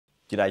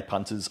G'day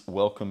punters,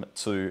 welcome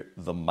to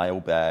the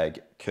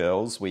mailbag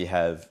curls. We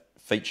have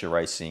feature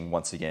racing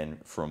once again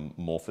from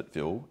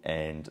Morphettville,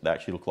 and they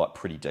actually look like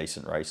pretty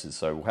decent races.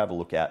 So we'll have a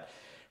look at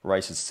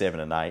races 7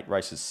 and 8.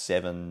 Race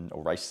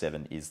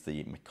 7 is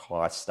the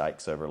McKay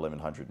Stakes over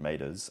 1100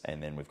 metres,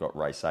 and then we've got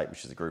race 8,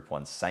 which is a Group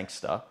 1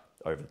 Sangster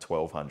over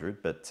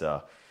 1200. But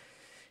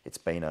it's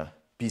been a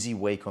busy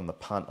week on the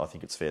punt, I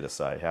think it's fair to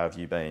say. How have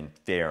you been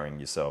faring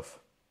yourself?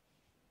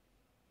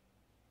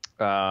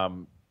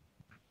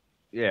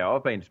 Yeah,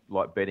 I've been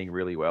betting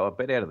really well. I've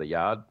bet out of the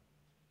yard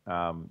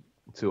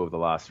 2 of the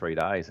last 3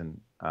 days, and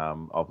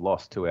I've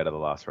lost 2 out of the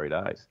last 3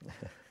 days.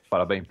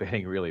 But I've been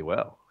betting really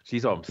well.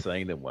 Geez, I'm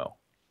seeing them well.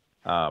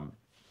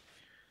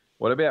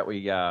 What about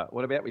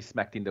we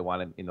smacked into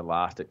one in the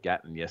last at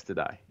Gatton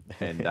yesterday,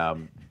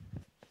 and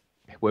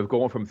we've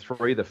gone from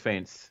 3 the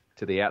fence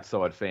to the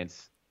outside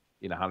fence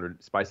in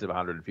space of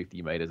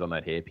 150 metres on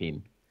that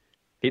hairpin.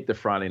 Hit the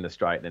front in the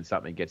straight, and then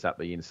something gets up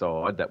the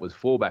inside that was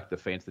fullback the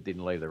fence that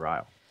didn't leave the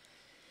rail.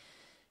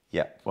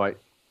 Yeah. I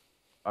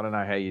don't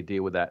know how you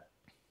deal with that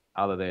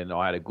other than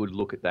I had a good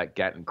look at that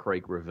Gatton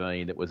Creek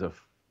ravine that was a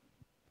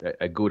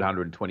good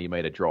 120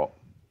 metre drop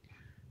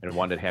and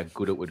wondered how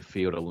good it would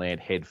feel to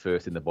land head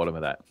first in the bottom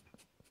of that.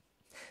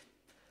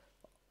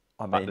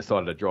 I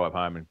decided to drive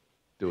home and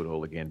do it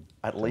all again.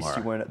 At least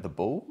you weren't at the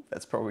bull.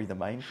 That's probably the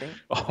main thing.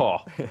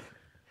 Oh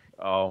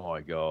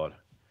my God.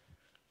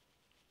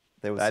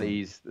 That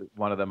is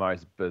one of the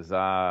most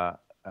bizarre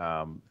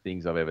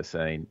things I've ever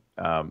seen.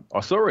 I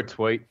saw a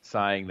tweet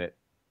saying that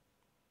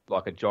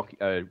like a jockey,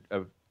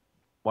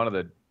 one of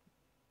the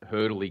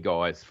hurdley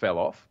guys fell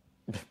off,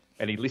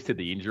 and he listed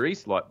the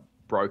injuries like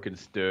broken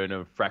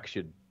sternum,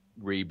 fractured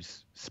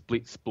ribs,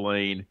 split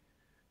spleen,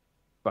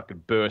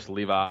 fucking burst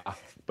liver,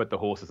 but the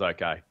horse is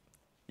okay.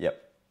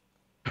 Yep.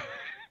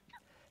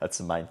 That's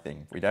the main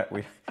thing. We don't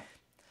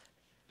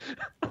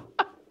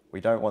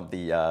want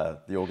the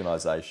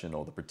organisation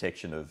or the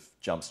protection of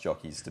jumps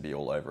jockeys to be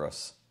all over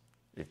us,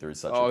 if there is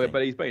such a thing. Oh,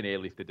 but he's been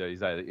airlifted,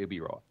 dude. He'll be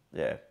right.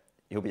 Yeah,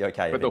 he'll be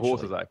okay. But eventually. The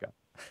horse is okay.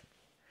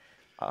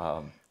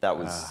 That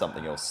was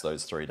something else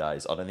those 3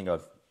 days. I don't think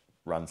I've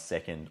run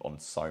second on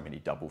so many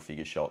double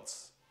figure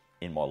shots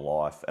in my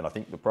life. And I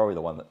think probably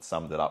the one that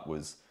summed it up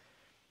was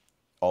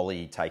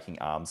Ollie taking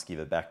arms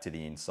giver back to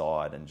the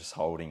inside and just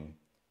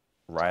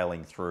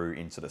railing through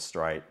into the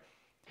straight,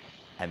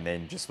 and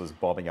then just was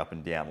bobbing up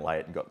and down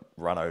late and got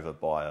run over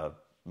by a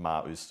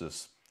Mar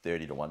Ustas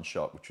 30-1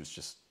 shot, which was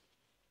just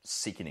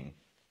sickening.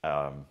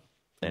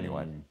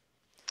 Anyway.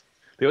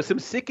 There were some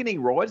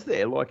sickening rides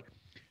there. Like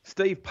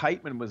Steve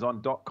Pateman was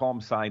on .com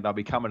saying they'll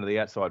be coming to the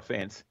outside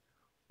fence.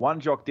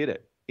 One jock did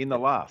it in the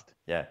last.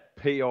 Yeah.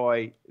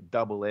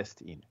 PISS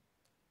in.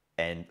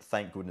 And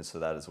thank goodness for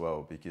that as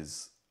well,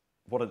 because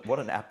what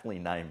an aptly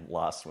named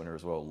last winner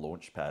as well,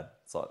 Launchpad.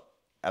 It's like,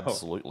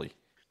 absolutely.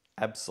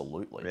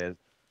 Absolutely.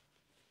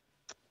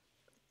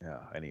 Yeah,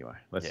 anyway,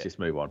 let's just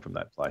move on from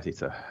that place.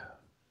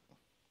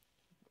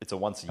 It's a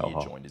once a year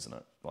joint, isn't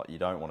it? Like, you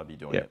don't want to be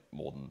doing it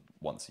more than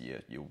once a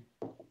year. You'll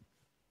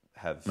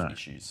have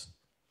issues,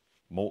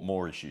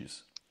 more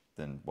issues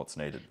than what's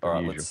needed. All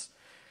right,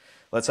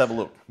 let's have a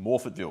look.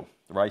 Morphettville,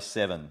 race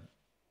 7,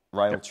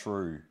 Rail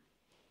True.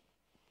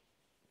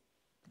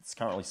 It's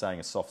currently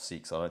saying a soft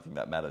 6. I don't think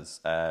that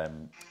matters.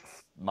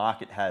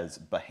 Market has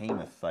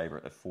Behemoth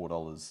favourite at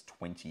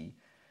 $4.20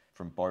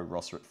 from Bo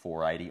Rosser at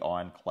 $4.80.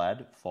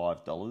 Ironclad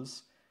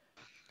 $5.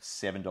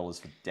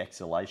 $7 for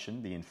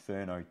Dexilation. The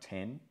Inferno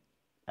 10.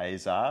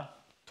 Azar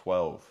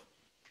 12.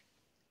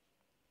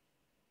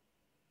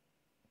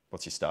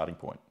 What's your starting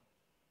point?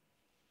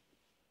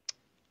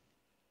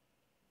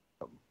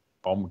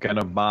 I'm going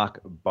to mark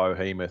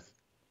Behemoth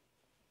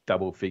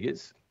double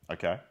figures.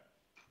 Okay.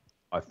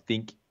 I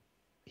think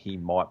he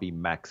might be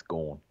Max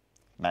Gorn.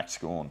 Max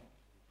Gorn.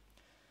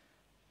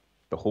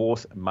 The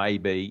horse may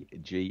be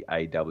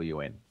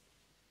GAWN.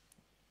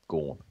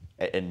 Gorn.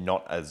 And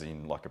not as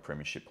in like a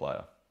premiership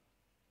player.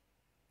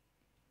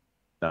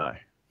 No.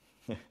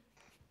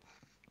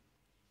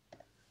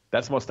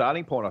 That's my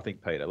starting point, I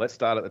think, Peter. Let's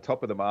start at the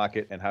top of the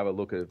market and have a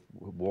look at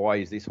why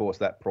is this horse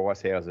that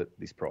price? How is it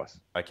this price?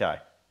 Okay.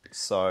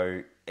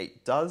 So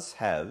it does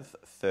have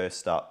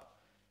first up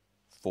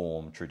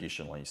form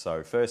traditionally.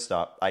 So first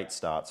up, 8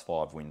 starts,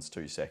 5 wins,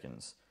 2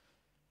 seconds.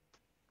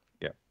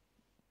 Yeah.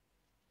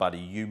 But are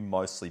you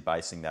mostly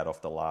basing that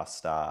off the last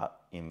start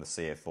in the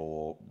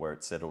CF4 where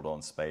it settled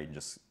on speed and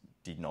just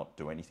did not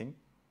do anything?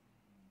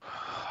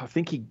 I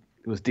think he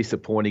was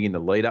disappointing in the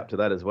lead up to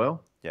that as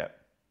well. Yeah.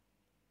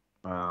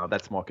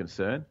 That's my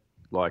concern.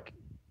 Like,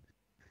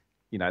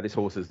 this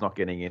horse is not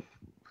getting it.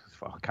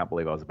 I can't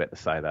believe I was about to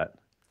say that.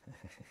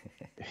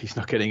 He's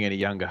not getting any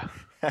younger.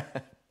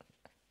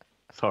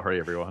 Sorry,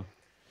 everyone.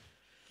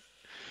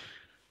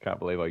 Can't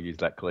believe I used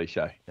that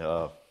cliche.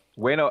 Oh.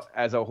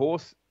 As a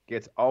horse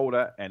gets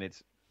older and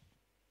its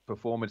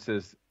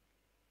performances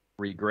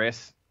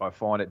regress, I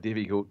find it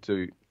difficult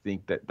to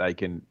think that they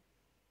can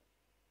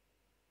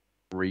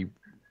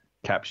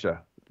recapture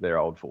their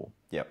old form.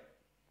 Yep.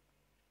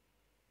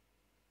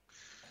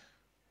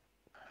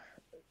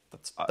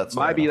 That's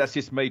maybe that's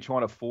just me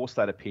trying to force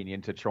that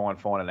opinion to try and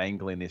find an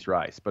angle in this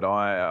race. But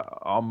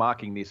I'm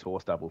marking this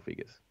horse double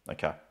figures.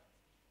 Okay.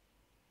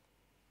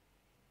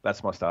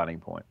 That's my starting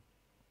point.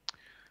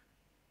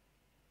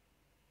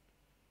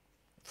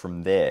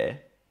 From there,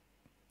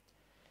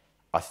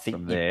 I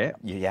think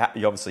you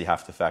obviously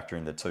have to factor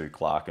in the two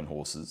Clarkin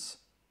horses.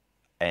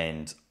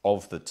 And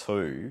of the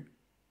two,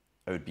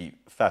 it would be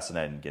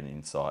fascinating to get an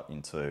insight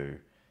into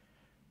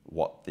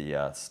what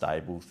the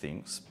stable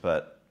thinks.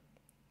 But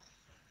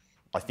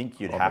I think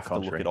you'd have to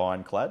look at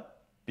Ironclad,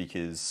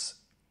 because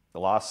the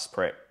last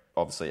prep,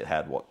 obviously it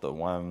had, the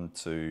 1,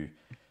 2,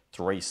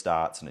 3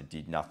 starts, and it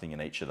did nothing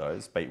in each of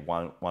those. Beat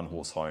one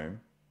horse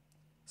home.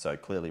 So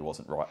it clearly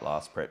wasn't right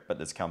last prep, but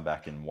it's come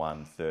back and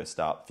won first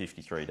up,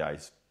 53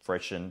 days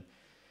freshen.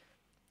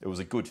 It was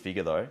a good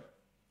figure though.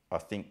 I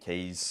think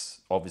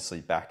he's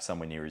obviously back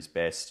somewhere near his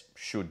best,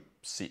 should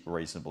sit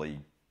reasonably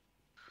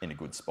in a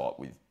good spot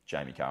with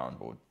Jamie Carr on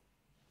board.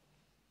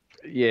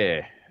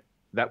 Yeah,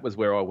 that was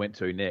where I went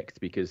to next,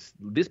 because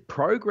this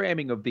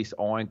programming of this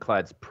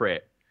Ironclad's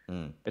prep,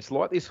 it's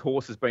like this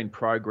horse has been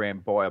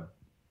programmed by a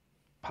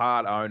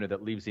part owner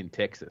that lives in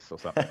Texas or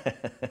something.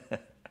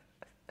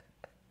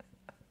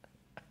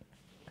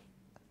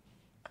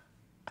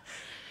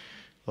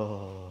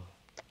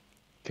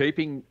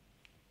 Keeping,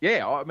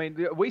 I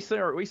mean, we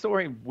saw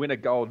him win a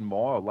Golden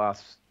Mile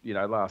last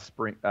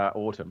spring,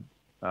 autumn,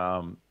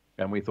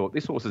 and we thought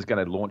this horse is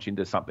going to launch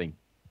into something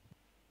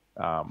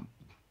a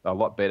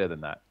lot better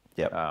than that.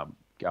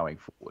 Going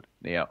forward.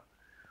 Now,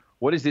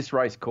 what is this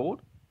race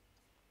called?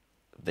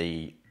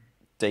 The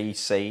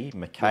DC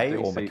McKay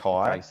or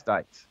McKay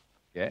Stakes.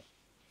 Yeah.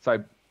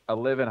 So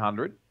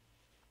 1100.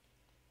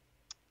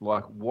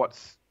 Like,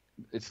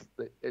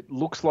 it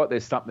looks like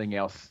there's something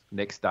else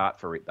next start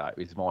for it, though,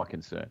 is my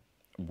concern.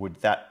 Would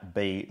that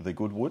be the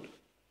Goodwood?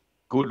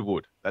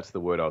 Goodwood. That's the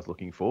word I was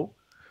looking for.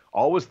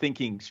 I was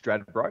thinking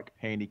Stradbroke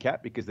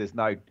handicap, because there's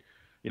no,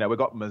 we've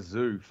got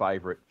Mizzou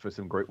favourite for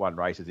some Group 1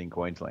 races in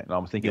Queensland. And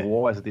I'm thinking,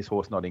 why is this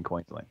horse not in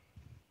Queensland?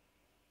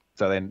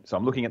 So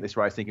I'm looking at this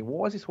race thinking,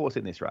 why is this horse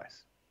in this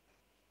race?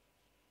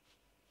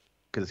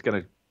 Because it's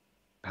going to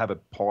have a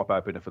pipe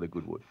opener for the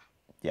Goodwood.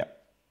 Yeah.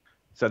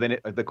 So then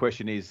the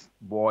question is,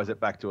 why is it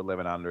back to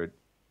 1100?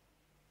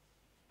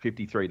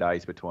 53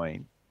 days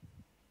between.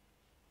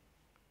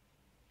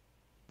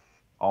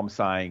 I'm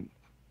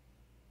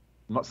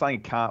not saying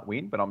it can't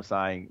win, but I'm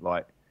saying,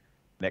 like,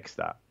 next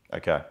start.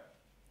 Okay.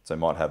 So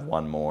might have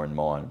one more in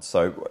mind.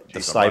 So the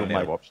Jeez,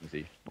 stablemate options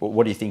here.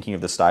 What are you thinking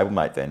of the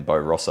stablemate then, Bo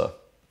Rosser?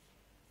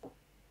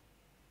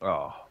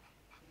 Oh,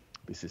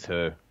 this is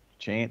her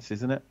chance,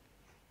 isn't it?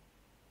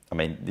 I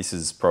mean, this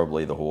is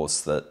probably the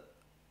horse that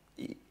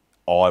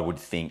I would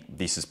think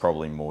this is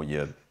probably more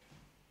your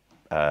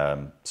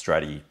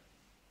Stratty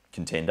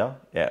contender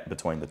out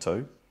between the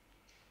two.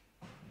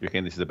 You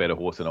reckon this is a better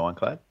horse than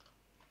Ironclad?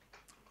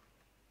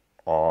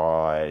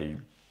 On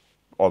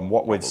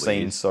what we've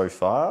seen so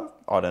far,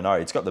 I don't know.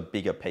 It's got the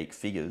bigger peak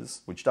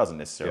figures, which doesn't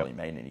necessarily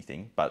mean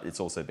anything, but it's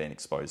also been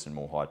exposed in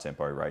more high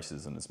tempo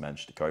races and has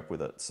managed to cope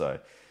with it. So,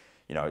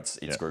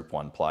 it's Group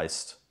 1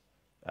 placed.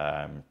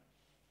 But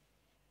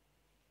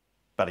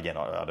again,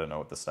 I don't know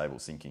what the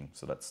stable's thinking,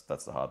 so that's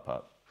the hard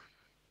part.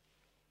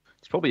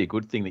 It's probably a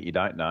good thing that you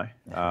don't know.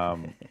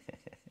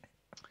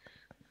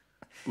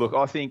 Look,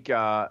 I think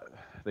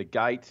the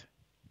gate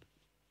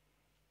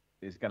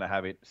is going to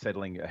have it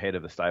settling ahead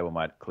of the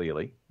stablemate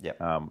clearly. Yep.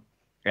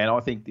 And I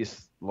think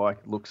this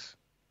looks.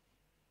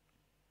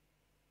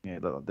 Yeah,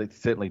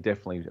 certainly,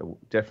 definitely.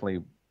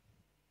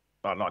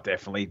 Oh, not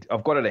definitely.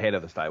 I've got it ahead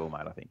of the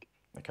stablemate, I think.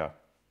 Okay.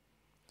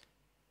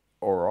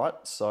 All right.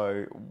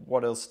 So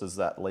what else does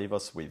that leave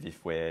us with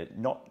if we're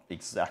not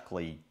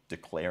exactly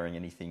declaring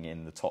anything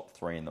in the top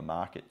 3 in the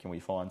market? Can we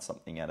find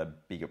something at a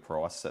bigger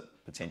price that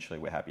potentially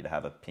we're happy to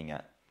have a ping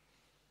at?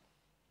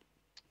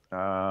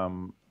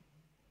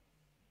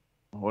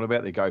 What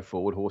about the go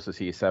forward horses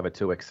here? Sava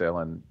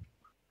 2XL and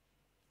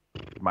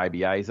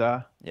maybe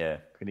Azar? Yeah.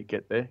 Can it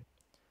get there?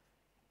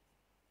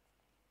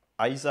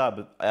 Azar,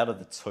 but out of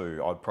the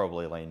two, I'd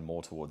probably lean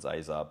more towards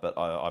Azar, but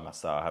I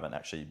must say I haven't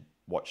actually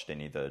watched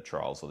any of the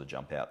trials or the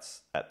jump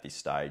outs at this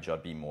stage.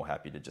 I'd be more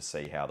happy to just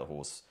see how the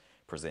horse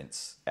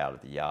presents out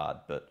of the yard.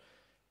 But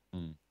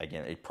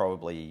again, it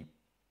probably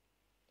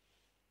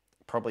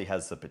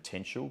has the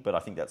potential, but I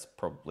think that's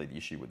probably the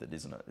issue with it,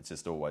 isn't it? It's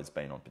just always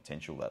been on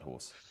potential, that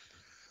horse.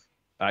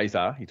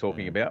 Azar, you're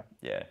talking about?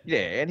 Yeah.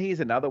 Yeah, and here's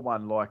another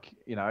one,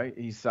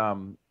 he's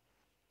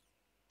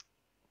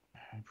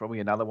probably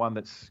another one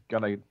that's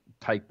going to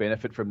take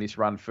benefit from this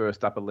run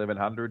first up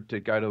 1100 to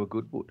go to a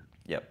Goodwood.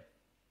 Yep.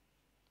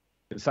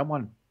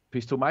 Someone,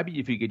 Pistol, maybe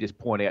if you could just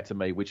point out to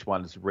me which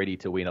one's ready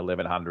to win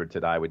 1100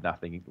 today with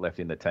nothing left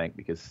in the tank,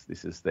 because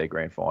this is their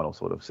grand final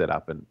sort of set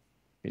up. And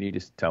can you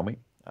just tell me?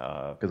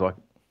 Because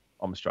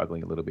I'm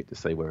struggling a little bit to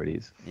see where it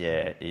is.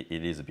 Yeah, it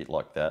is a bit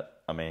like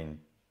that. I mean,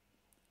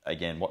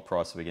 again, what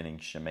price are we getting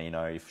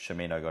Shimino? If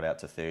Shimino got out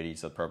to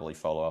 30s, I'd probably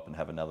follow up and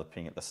have another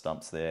ping at the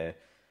stumps there.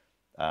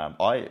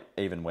 I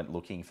even went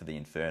looking for the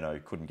Inferno,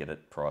 couldn't get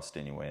it priced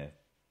anywhere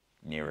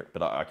near it.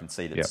 But I can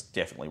see that it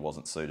definitely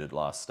wasn't suited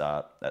last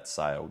start. That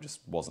Sale just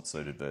wasn't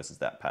suited versus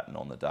that pattern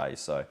on the day.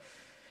 So,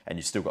 and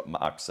you've still got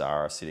Mark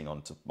Zara sitting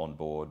on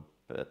board.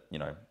 But, you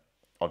know,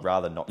 I'd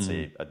rather not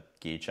see a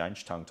gear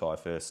change. Tongue tie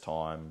first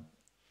time.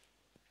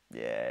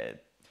 Yeah.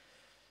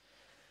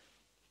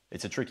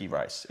 It's a tricky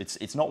race.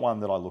 It's not one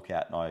that I look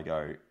at and I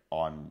go,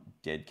 I'm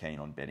dead keen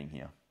on betting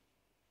here.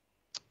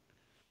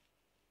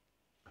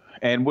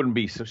 And wouldn't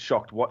be so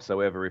shocked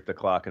whatsoever if the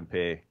Clark and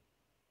pair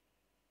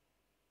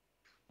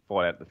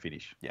fight out the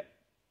finish. Yeah.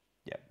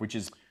 Which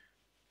is,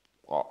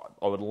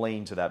 I would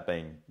lean to that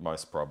being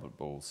most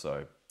probable.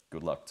 So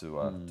good luck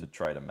to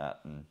Trader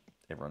Matt and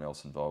everyone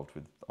else involved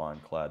with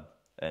Ironclad.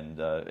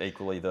 And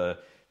equally, the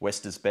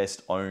Wester's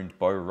Best owned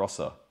Bo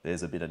Rosser.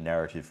 There's a bit of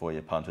narrative for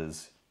you,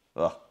 punters.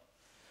 Ugh,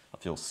 I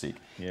feel sick.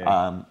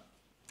 Yeah.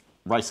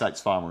 Race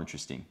 8's far more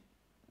interesting.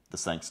 The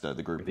Sangster,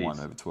 the Group 1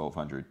 over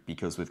 1200,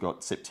 because we've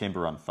got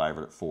September Run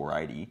favourite at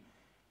 480,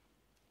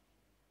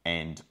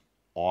 and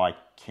I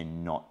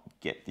cannot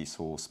get this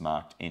horse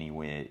marked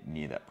anywhere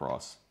near that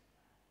price.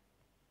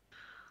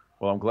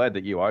 Well, I'm glad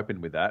that you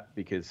opened with that,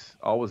 because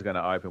I was going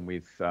to open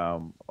with,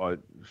 I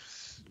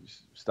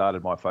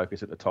started my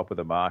focus at the top of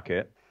the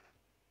market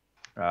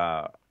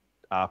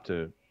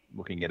after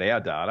looking at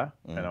our data,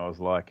 and I was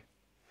like,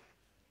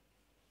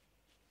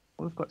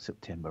 well, we've got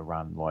September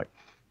Run like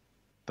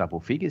double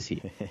figures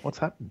here. What's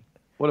happened?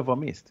 What have I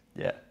missed?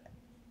 Yeah.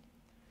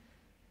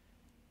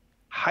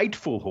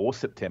 Hateful horse,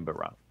 September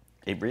Run.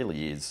 It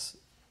really is.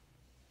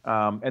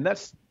 And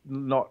that's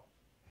not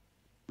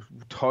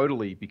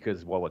totally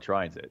because Waller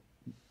trains it.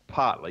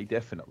 Partly,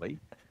 definitely.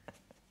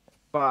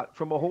 But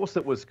from a horse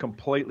that was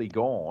completely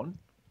gone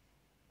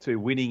to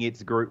winning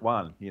its Group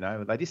 1, you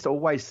know, they just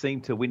always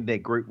seem to win their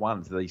Group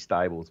 1s, these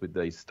stables, with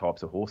these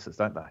types of horses,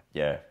 don't they?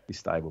 Yeah. This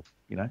stable,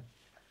 you know.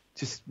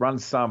 Just run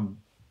some,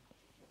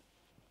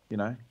 you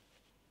know,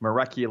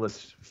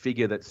 miraculous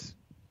figure that's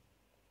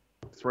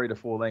 3 to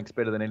 4 lengths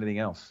better than anything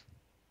else.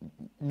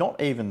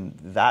 Not even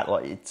that.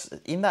 Like, it's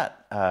in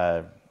that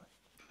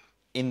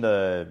in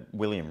the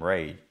William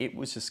Reid, it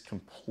was just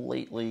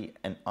completely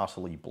and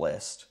utterly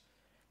blessed,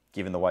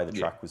 given the way the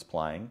track was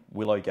playing.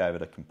 Willow gave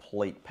it a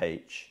complete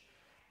peach.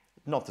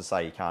 Not to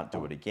say you can't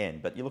do it again,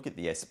 but you look at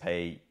the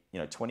SP. You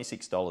know,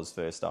 $26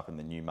 first up in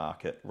the new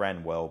market,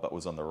 ran well, but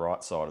was on the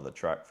right side of the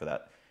track for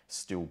that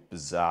still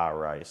bizarre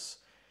race.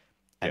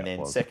 And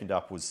then second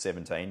up was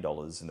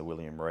 $17 in the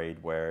William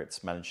Reid, where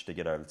it's managed to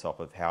get over the top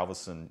of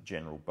Halverson,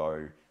 General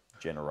Bow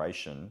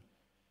Generation.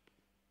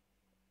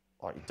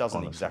 Like, it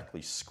doesn't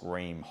exactly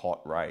scream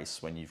hot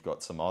race when you've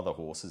got some other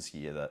horses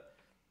here that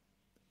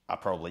are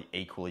probably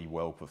equally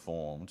well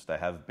performed. They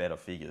have better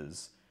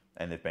figures,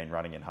 and they've been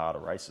running in harder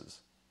races.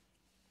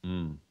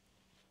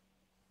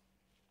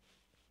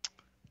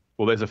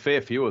 Well, there's a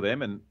fair few of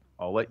them, and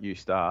I'll let you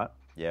start.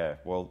 Yeah,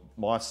 well,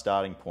 my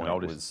starting point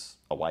was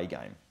away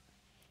game.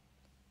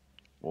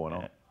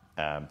 Why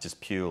not? Just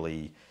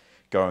purely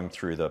going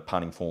through the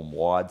punting form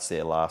wides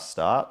their last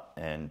start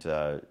and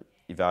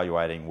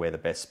evaluating where the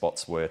best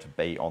spots were to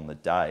be on the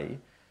day.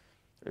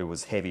 It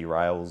was heavy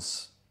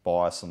rails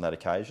bias on that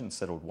occasion,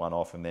 settled one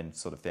off and then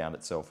sort of found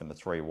itself in the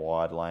 3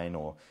 wide lane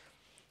or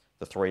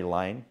the 3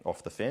 lane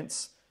off the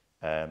fence.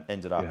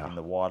 Ended up in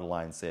the wider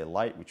lanes there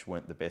late, which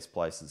weren't the best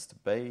places to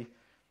be.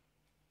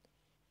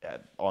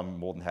 I'm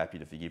more than happy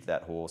to forgive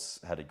that horse.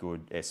 Had a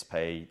good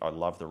SP. I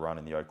love the run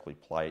in the Oakley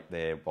Plate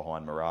there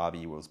behind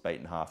Marabi. Was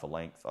beaten half a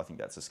length. I think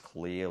that's just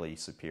clearly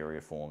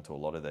superior form to a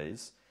lot of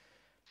these.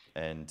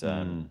 And,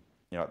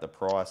 you know, at the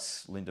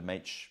price, Linda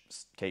Meach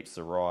keeps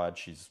the ride.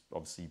 She's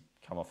obviously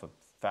come off a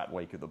fat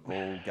week at the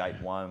Bull,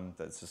 Gate 1.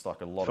 That's just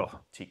like a lot of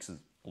ticks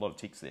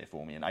there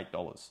for me, and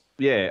 $8.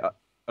 Yeah,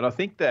 and I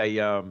think they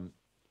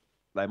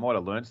might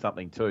have learned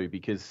something too,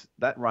 because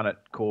that run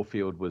at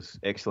Caulfield was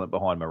excellent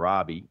behind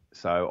Marabi.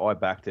 So I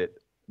backed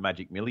it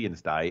Magic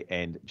Millions Day,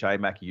 and J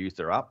Mac used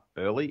her up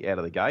early out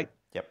of the gate.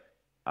 Yep.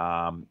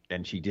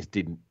 And she just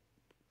didn't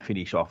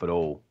finish off at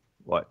all.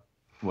 Like,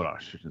 well, I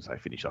shouldn't say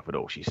finish off at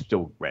all. She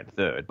still ran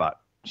third, but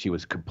she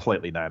was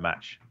completely no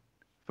match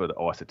for the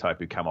Isotope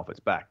who come off its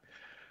back.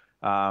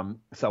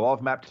 So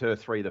I've mapped her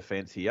 3 the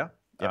fence here,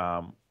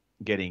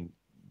 getting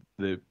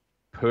the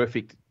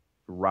perfect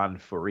run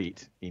for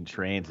it in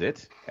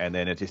transit, and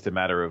then it's just a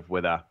matter of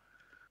whether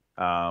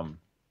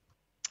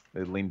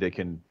Linda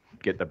can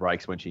get the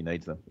breaks when she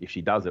needs them. If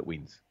she does, it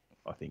wins,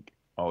 I think.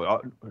 I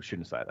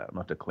shouldn't say that. I'm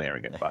not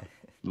declaring it, but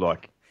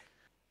like,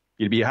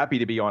 you'd be happy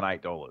to be on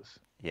 $8.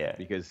 Yeah.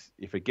 Because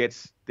if it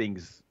gets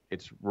things,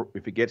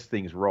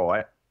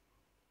 right,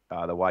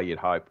 the way you'd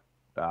hope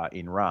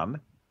in run,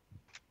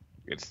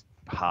 it's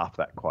half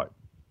that quote.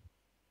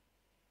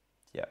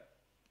 Yeah.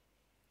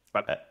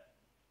 But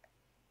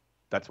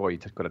that's why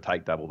you've got to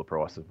take double the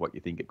price of what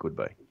you think it could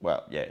be.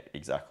 Well, yeah,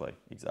 exactly.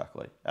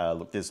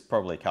 Look, there's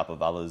probably a couple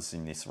of others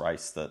in this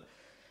race that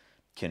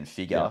can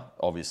figure,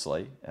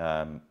 obviously.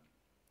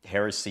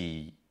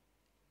 Heresy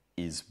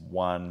is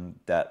one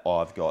that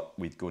I've got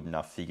with good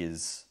enough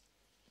figures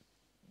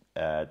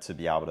to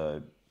be able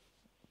to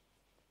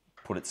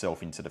put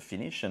itself into the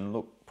finish. And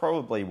look,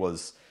 probably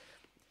was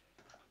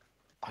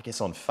I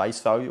guess on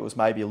face value, it was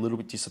maybe a little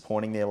bit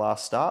disappointing their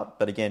last start.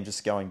 But again,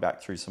 just going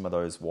back through some of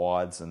those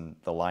wides and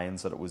the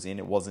lanes that it was in,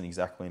 it wasn't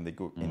exactly in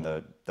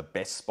the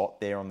best spot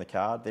there on the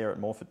card there at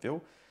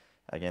Morphettville.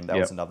 Again, that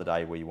was another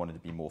day where you wanted to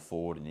be more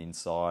forward and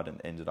inside, and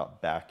ended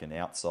up back and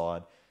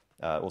outside.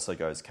 Also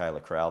goes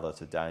Kayla Crowther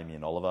to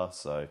Damien Oliver,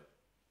 so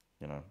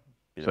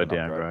bit so of an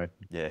downgrade.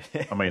 Yeah,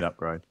 I mean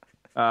upgrade.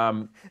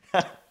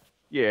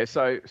 Yeah.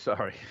 So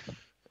sorry.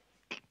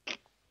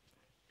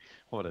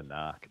 What a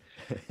narc.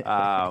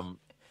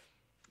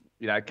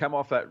 Come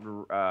off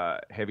that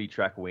heavy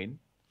track win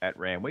at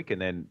Randwick,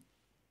 and then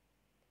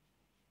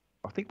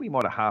I think we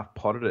might have half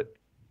potted it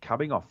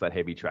coming off that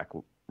heavy track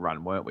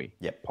run, weren't we?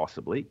 Yep.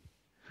 Possibly.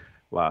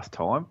 Last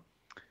time.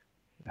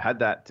 Had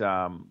that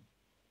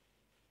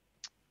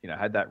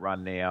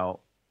run now.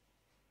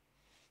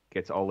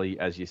 Gets Ollie,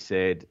 as you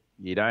said.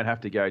 You don't have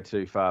to go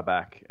too far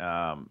back.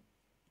 When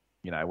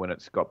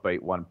it's got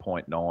beat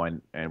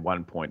 1.9 and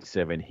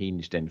 1.7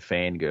 Hinged and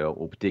Fangirl,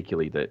 or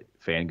particularly the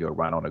Fangirl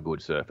run on a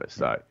good surface.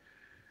 So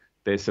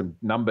there's some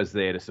numbers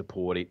there to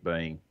support it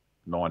being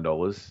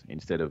 $9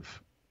 instead of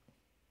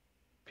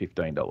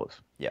 $15.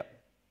 Yeah.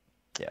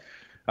 Yeah.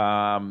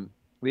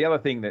 The other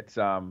thing that's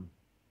I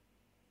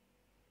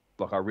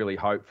really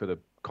hope for the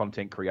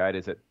content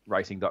creators at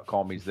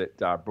racing.com is that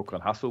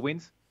Brooklyn Hustle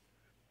wins.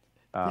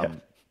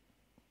 That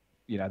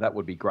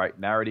would be great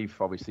narrative,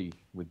 obviously,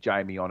 with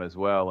Jamie on as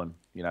well, and,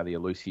 the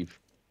elusive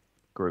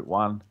Group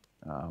 1.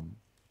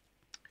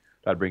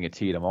 That'd bring a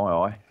tear to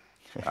my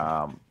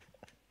eye,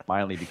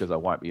 mainly because I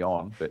won't be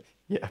on, but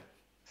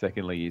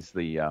secondly is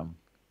the...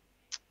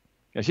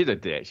 she's a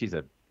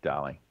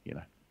darling,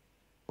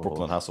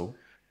 Brooklyn Hustle.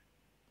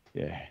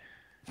 Yeah.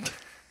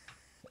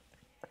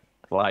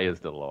 Player's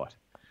delight.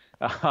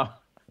 I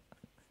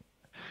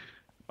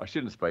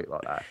shouldn't speak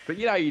like that. But,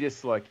 you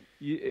just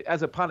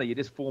as a punter, you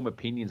just form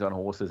opinions on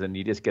horses and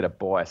you just get a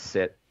bias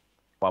set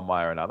one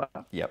way or another.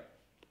 Yep.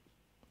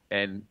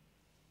 And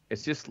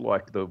it's just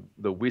like the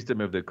wisdom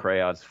of the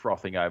crowds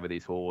frothing over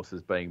this horse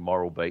as being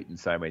moral beaten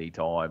so many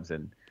times.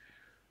 And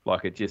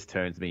it just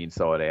turns me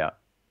inside out.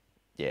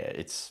 Yeah,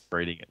 it's...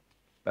 breeding it.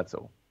 That's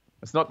all.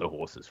 It's not the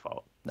horse's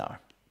fault. No. I'm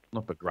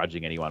not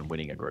begrudging anyone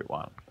winning a Group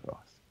 1.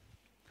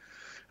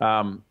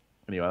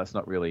 Anyway, that's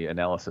not really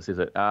analysis, is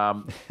it?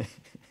 Bella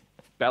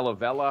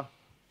Vella,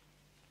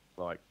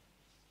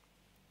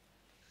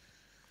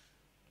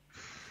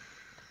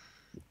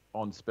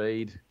 on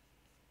speed,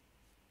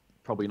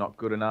 probably not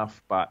good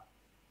enough, but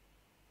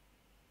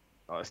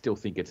I still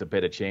think it's a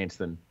better chance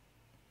than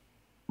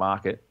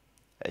Market.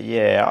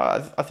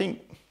 Yeah, I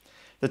think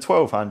the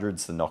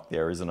 1200's the knock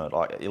there, isn't it?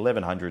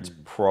 1100's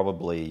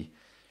probably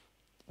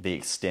the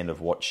extent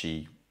of what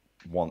she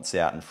wants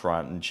out in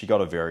front, and she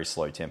got a very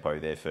slow tempo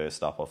there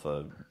first up off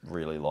a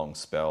really long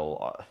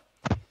spell.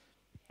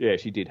 Yeah,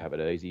 she did have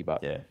it easy,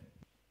 but her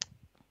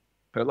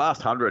last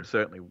 100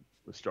 certainly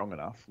was strong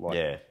enough. So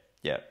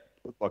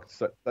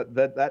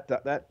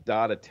that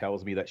data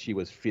tells me that she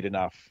was fit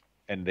enough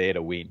and there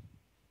to win.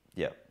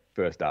 Yeah,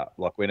 first up,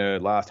 when her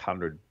last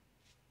 100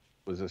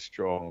 was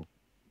strong.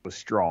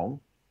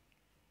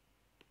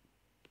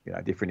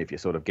 Different if you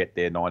sort of get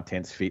there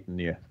 9/10 fit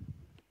and you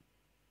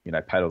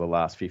paddle the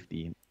last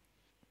 50 and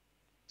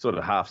sort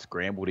of half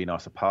scrambled in, I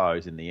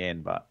suppose, in the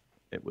end, but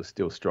it was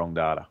still strong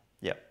data.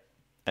 Yeah.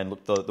 And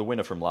look, the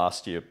winner from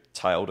last year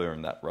tailed her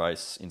in that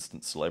race,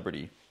 Instant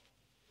Celebrity,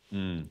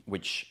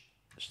 which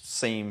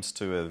seems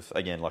to have,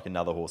 again,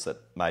 another horse that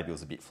maybe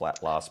was a bit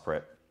flat last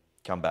prep,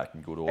 come back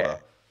in good order.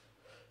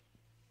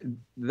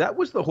 That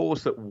was the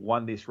horse that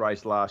won this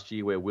race last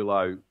year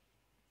where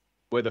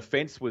the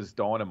fence was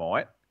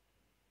dynamite,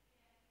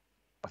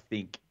 I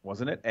think,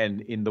 wasn't it? And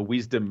in the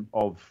wisdom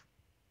of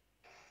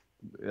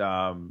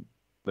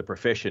the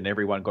profession,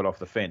 everyone got off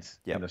the fence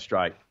in the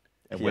straight,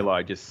 and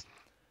Willow just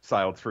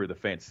sailed through the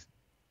fence.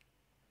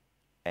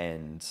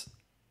 And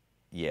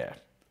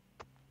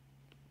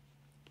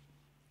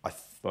I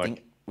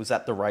think was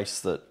that the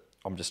race that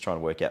I'm just trying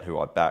to work out who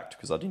I backed,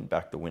 because I didn't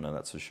back the winner,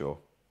 that's for sure.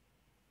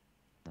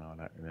 No, I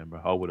don't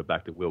remember. I would have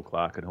backed a Will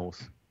Clarkin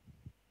horse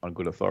on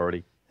good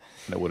authority,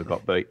 and it would have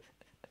got beat.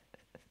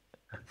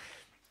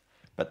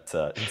 But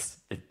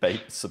it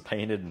beat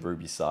Subpoenaed and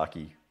Ruby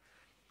Saki.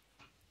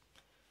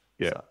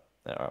 Yeah. So,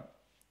 all right.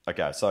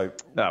 Okay, so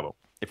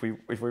if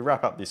we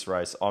wrap up this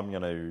race, I'm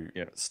going to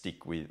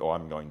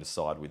I'm going to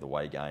side with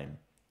away game,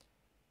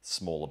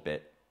 smaller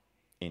bet,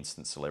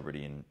 Instant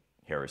Celebrity and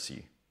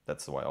Heresy.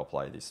 That's the way I'll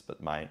play this.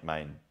 But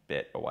main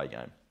bet away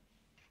game.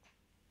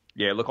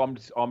 Yeah, look, I'm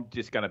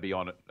just going to be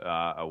on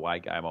away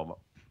game. I'm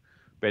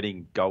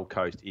betting Gold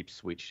Coast,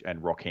 Ipswich,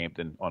 and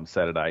Rockhampton on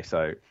Saturday.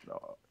 So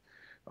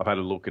I've had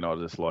a look, and I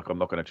was just I'm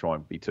not going to try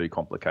and be too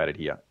complicated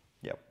here.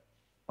 Yep.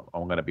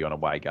 I'm going to be on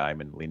away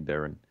game and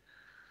Linda and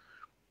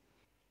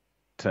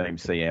Team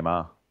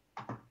CMR.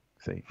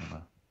 Team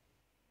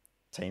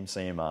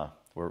CMR.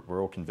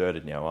 We're all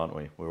converted now, aren't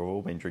we? We've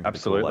all been drinking.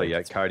 Absolutely,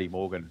 yeah. Cody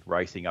Morgan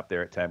racing up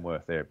there at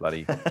Tamworth. There,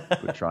 bloody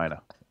good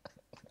trainer.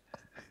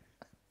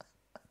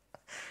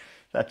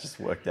 That just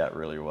worked out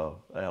really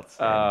well.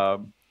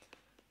 Outstanding.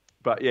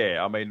 But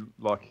yeah, I mean,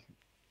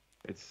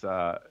 It's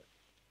yeah.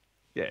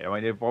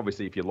 I mean,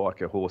 obviously, if you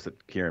like a horse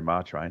that Kieran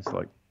Maher trains,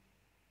 like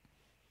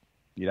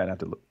you don't have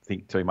to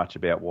think too much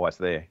about why it's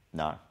there.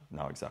 No,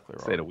 exactly right.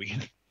 It's there to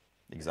win.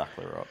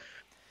 Exactly right.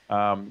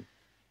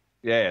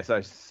 Yeah,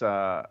 so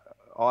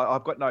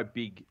I've got no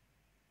big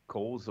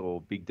calls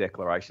or big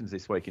declarations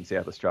this week in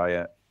South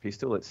Australia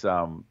Pistol. It's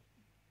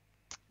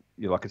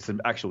it's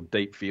some actual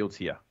deep fields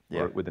here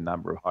with a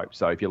number of hopes.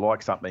 So if you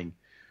like something,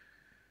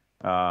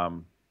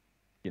 you're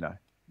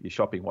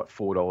shopping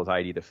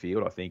 $4.80 the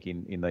field, I think,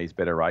 in these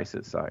better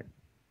races. So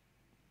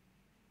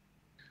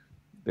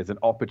there's an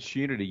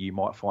opportunity you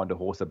might find a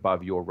horse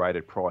above your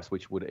rated price,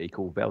 which would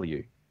equal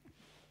value.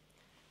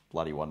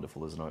 Bloody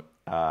wonderful, isn't it?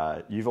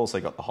 You've also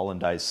got the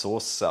Hollandaise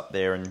Sauce up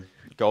there in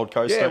Gold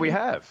Coast. Yeah, we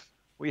have.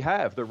 We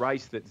have the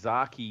race that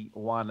Zaki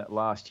won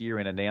last year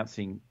in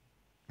announcing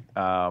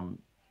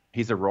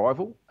his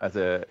arrival as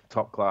a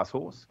top-class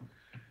horse.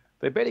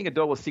 They're betting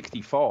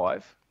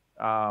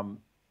 $1.65.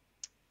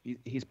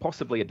 He's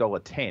possibly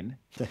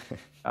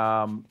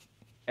 $1.10.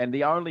 And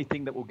the only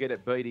thing that will get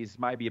it beat is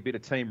maybe a bit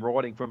of team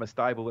riding from a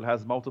stable that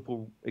has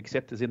multiple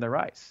acceptors in the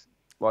race.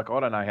 Like, I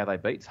don't know how they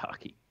beat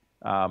Zaki.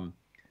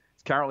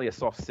 It's currently a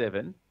soft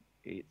 7.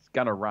 It's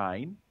going to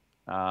rain.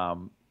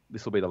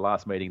 This will be the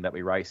last meeting that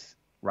we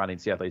run in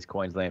Southeast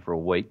Queensland for a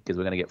week because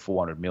we're going to get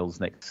 400 mils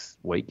next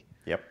week.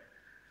 Yep.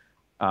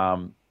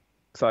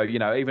 So,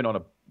 even on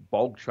a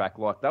bog track,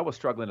 like they were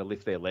struggling to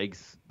lift their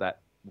legs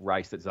that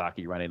race that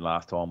Zaki ran in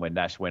last time when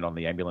Nash went on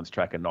the ambulance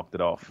track and knocked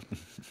it off.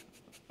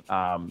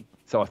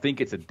 So I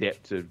think it's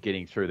adept to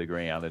getting through the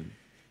ground, and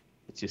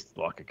it's just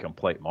like a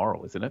complete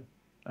moral, isn't it?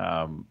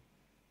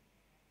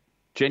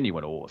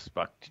 Genuine horse,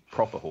 but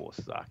proper horse,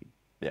 Zaki.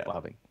 Yeah.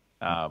 Loving.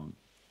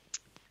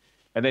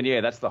 And then,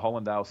 that's the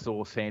Hollandale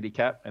Sauce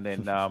handicap, and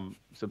then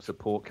some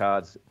support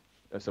cards,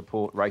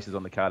 support races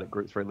on the card at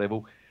Group 3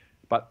 level.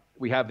 But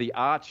we have the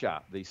Archer,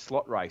 the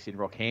slot race in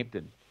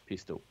Rockhampton,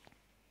 Pistol,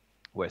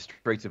 where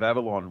Streets of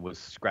Avalon was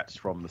scratched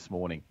from this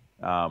morning,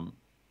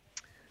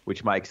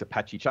 which makes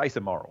Apache Chase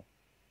a moral.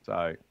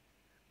 So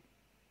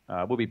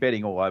we'll be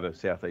betting all over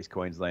Southeast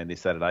Queensland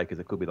this Saturday because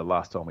it could be the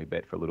last time we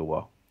bet for a little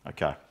while.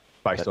 Okay.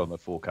 Based on the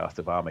forecast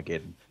of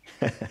Armageddon.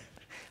 I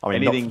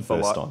mean, anything not the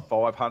first time.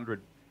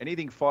 500,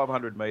 anything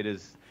 500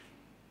 metres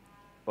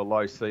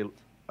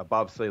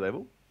above sea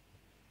level.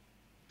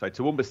 So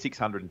Toowoomba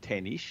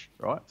 610-ish,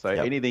 right? So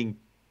anything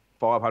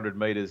 500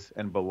 metres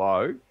and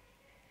below,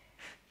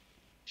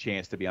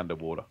 chance to be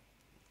underwater.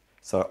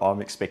 So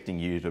I'm expecting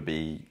you to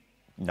be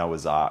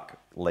Noah's Ark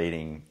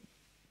leading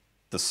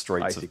the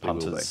streets Basically of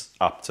punters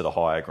up to the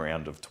higher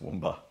ground of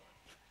Toowoomba.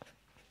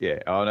 Yeah,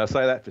 and I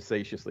say that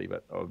facetiously,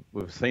 but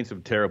we've seen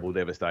some terrible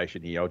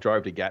devastation here. I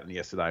drove to Gatton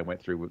yesterday and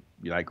went through,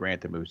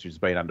 Grantham, which has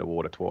been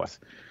underwater twice.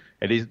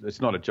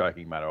 It's not a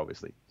joking matter,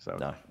 obviously. So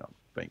no. I'm not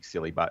being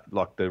silly, but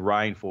like the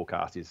rain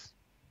forecast is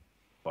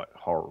like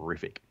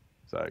horrific.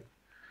 So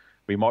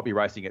we might be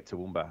racing at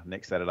Toowoomba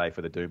next Saturday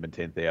for the Doomben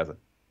 10,000.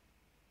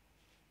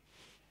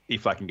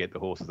 If I can get the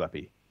horses up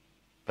here.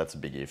 That's a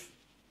big if.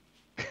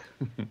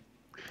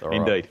 Indeed.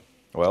 Right.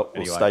 Well,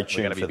 anyway, we'll stay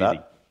tuned for that.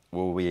 Busy.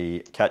 We'll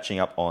be catching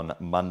up on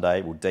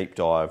Monday. We'll deep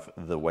dive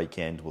the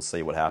weekend. We'll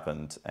see what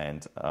happened,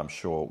 and I'm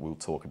sure we'll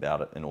talk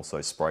about it and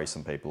also spray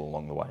some people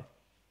along the way.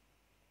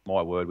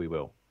 My word, we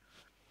will.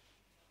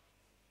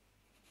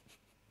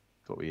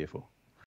 That's what we're here for.